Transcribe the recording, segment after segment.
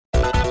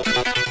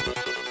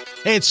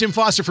Hey, it's Jim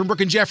Foster from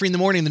Brooke and Jeffrey in the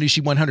morning, the new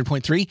She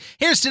 100.3.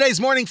 Here's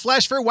today's morning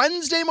flash for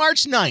Wednesday,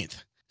 March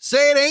 9th.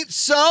 Say it ain't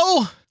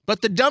so,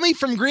 but the dummy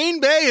from Green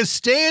Bay is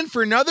staying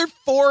for another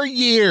 4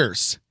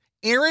 years.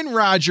 Aaron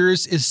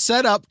Rodgers is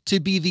set up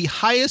to be the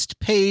highest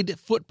paid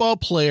football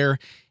player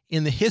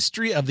in the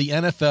history of the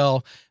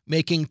NFL,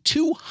 making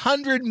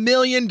 $200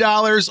 million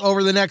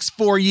over the next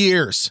 4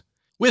 years.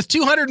 With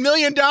 $200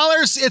 million,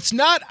 it's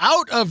not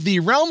out of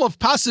the realm of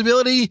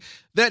possibility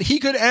that he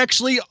could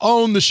actually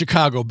own the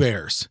Chicago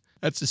Bears.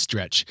 That's a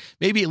stretch.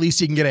 Maybe at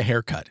least he can get a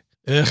haircut.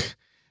 Ugh.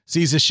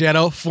 Sees a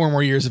shadow, 4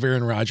 more years of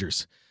Aaron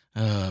Rodgers.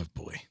 Oh,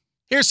 boy.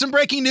 Here's some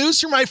breaking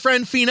news from my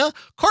friend Fina.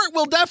 Court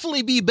will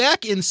definitely be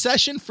back in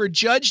session for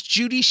Judge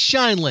Judy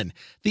Sheindlin.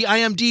 The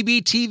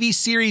IMDb TV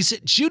series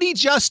Judy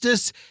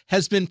Justice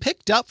has been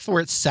picked up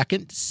for its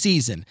 2nd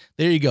season.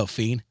 There you go,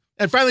 Fiend.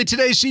 And finally,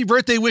 today's She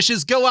birthday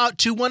wishes go out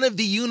to one of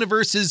the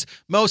universe's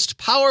most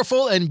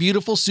powerful and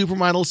beautiful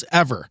supermodels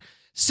ever.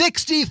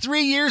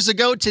 63 years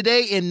ago today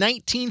in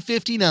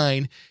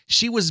 1959,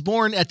 she was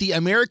born at the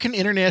American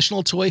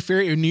International Toy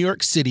Fair in New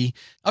York City.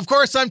 Of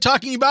course, I'm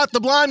talking about the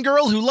blonde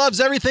girl who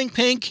loves everything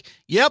pink.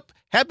 Yep,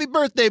 happy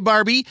birthday,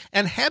 Barbie,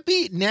 and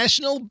happy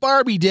National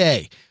Barbie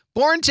Day.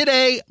 Born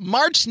today,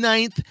 March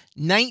 9th,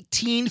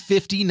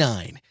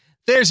 1959.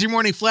 There's your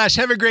morning flash.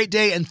 Have a great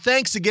day, and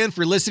thanks again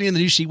for listening to the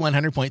new She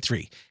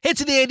 100.3.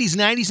 Hits of the 80s,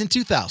 90s, and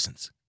 2000s.